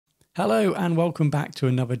Hello and welcome back to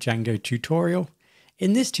another Django tutorial.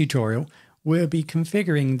 In this tutorial, we'll be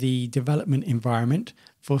configuring the development environment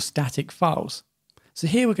for static files. So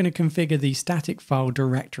here we're going to configure the static file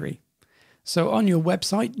directory. So on your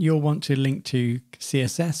website, you'll want to link to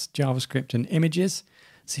CSS, JavaScript and images.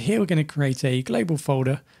 So here we're going to create a global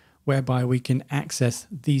folder whereby we can access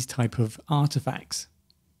these type of artifacts.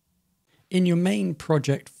 In your main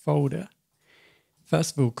project folder,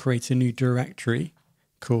 first of all, create a new directory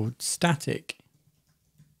called static.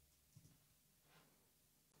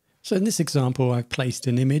 So in this example, I've placed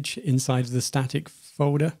an image inside of the static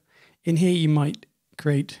folder. In here, you might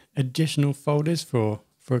create additional folders for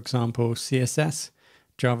example, CSS,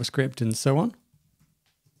 JavaScript, and so on.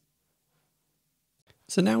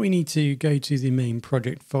 So now we need to go to the main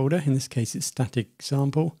project folder. In this case, it's static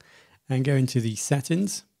example, and go into the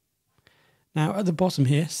settings. Now at the bottom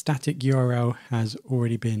here, static URL has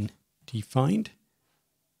already been defined.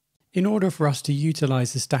 In order for us to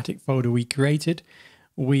utilize the static folder we created,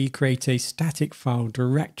 we create a static file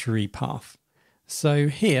directory path. So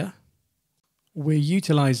here, we're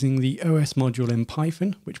utilizing the OS module in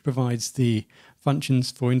Python, which provides the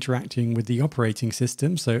functions for interacting with the operating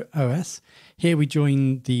system, so OS. Here we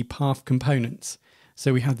join the path components.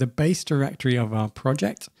 So we have the base directory of our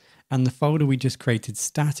project and the folder we just created,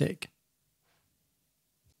 static.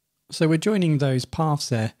 So we're joining those paths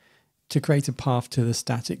there to create a path to the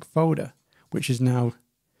static folder, which is now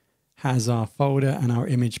has our folder and our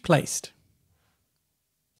image placed.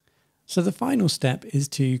 So the final step is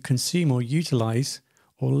to consume or utilize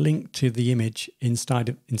or link to the image inside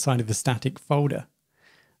of the static folder.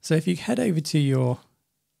 So if you head over to your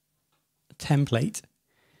template,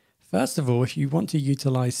 first of all, if you want to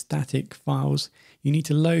utilize static files, you need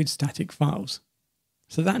to load static files.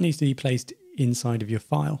 So that needs to be placed inside of your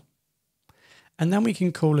file. And then we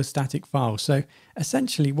can call a static file. So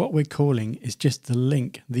essentially what we're calling is just the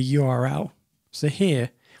link, the URL. So here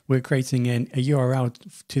we're creating a URL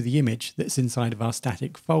to the image that's inside of our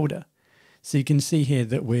static folder. So you can see here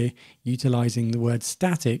that we're utilizing the word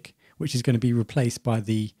static, which is going to be replaced by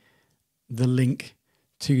the link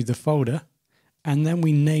to the folder. And then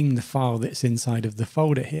we name the file that's inside of the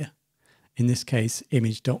folder here. In this case,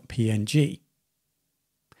 image.png.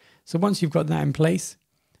 So once you've got that in place,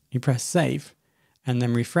 you press save. And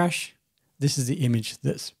then refresh. This is the image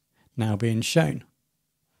that's now being shown.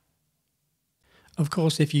 Of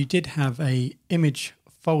course, if you did have an image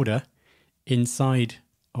folder inside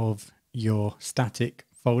of your static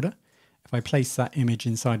folder, if I place that image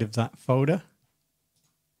inside of that folder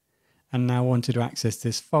and now wanted to access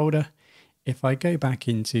this folder, if I go back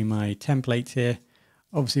into my template here,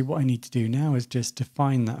 obviously what I need to do now is just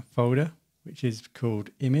define that folder, which is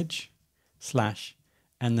called image /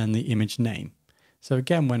 and then the image name. So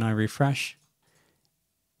again, when I refresh,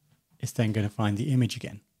 it's then going to find the image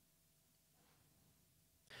again.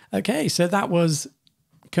 Okay, so that was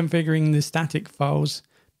configuring the static files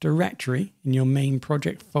directory in your main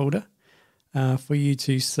project folder for you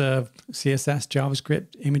to serve CSS,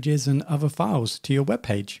 JavaScript, images, and other files to your web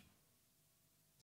page.